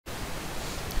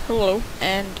Hello,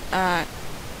 and I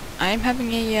am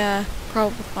having a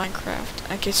problem with Minecraft.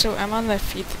 Okay, so I'm on the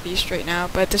Feed the Beast right now,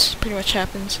 but this pretty much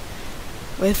happens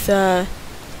with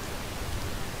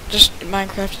just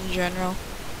Minecraft in general.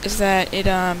 Is that it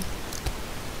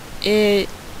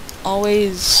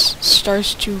always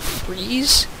starts to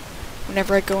freeze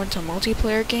whenever I go into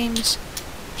multiplayer games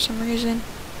for some reason.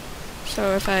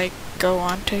 So if I go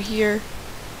on to here,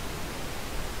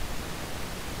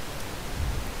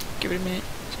 give it a minute.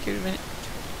 Give it a minute.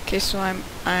 Okay, so I'm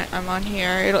on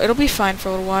here. It'll be fine for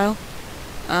a little while.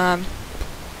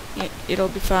 It'll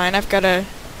be fine. I've got a.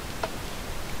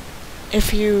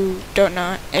 If you don't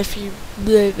know,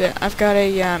 I've got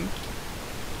a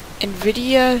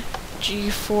NVIDIA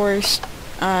GeForce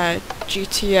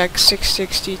GTX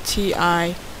 660 Ti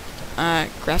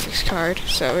graphics card,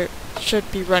 so it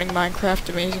should be running Minecraft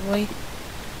amazingly.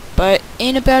 But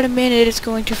in about a minute, it's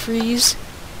going to freeze.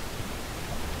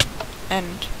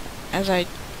 And as I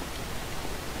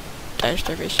die of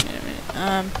starvation in a minute,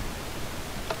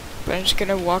 but I'm just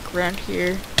gonna walk around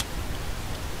here.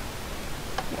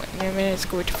 In a minute, it's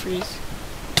going to freeze.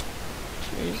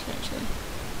 Freeze eventually.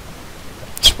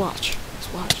 Just watch.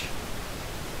 Just watch.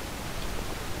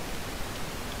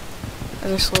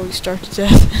 As I slowly starve to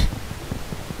death.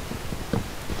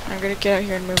 I'm gonna get out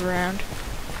here and move around.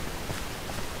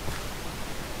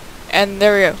 And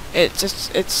there we go.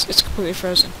 It's completely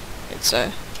frozen.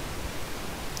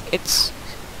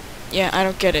 Yeah, I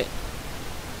don't get it.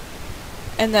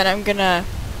 And then I'm gonna,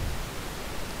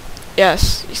 I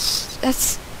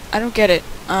don't get it.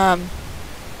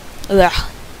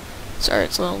 Sorry,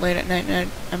 it's a little late at night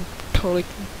and I'm totally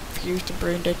confused and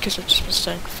brain dead because I've just been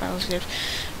studying for finals games.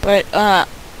 But, I'm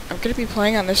gonna be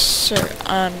playing on this,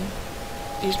 on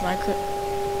these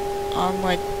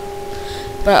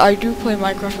but I do play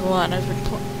Minecraft a lot, and I've been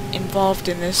involved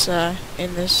in this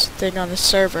thing on the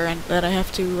server, and that I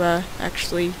have to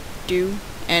actually do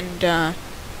and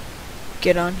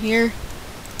get on here,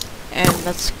 and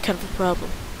that's kind of a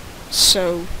problem.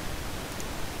 So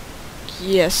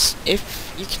yes,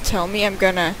 if you can tell me,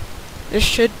 this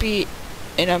should be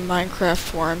in a Minecraft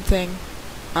forum thing,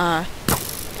 and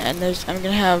I'm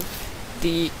gonna have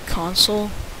the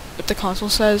console, what the console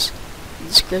says, the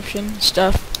description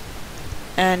stuff,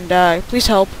 and please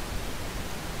help.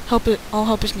 All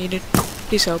help is needed.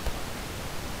 Please help.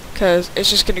 Cause it's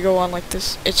just gonna go on like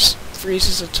this. It just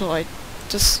freezes until I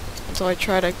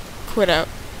try to quit out.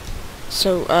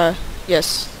 So,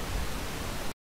 yes.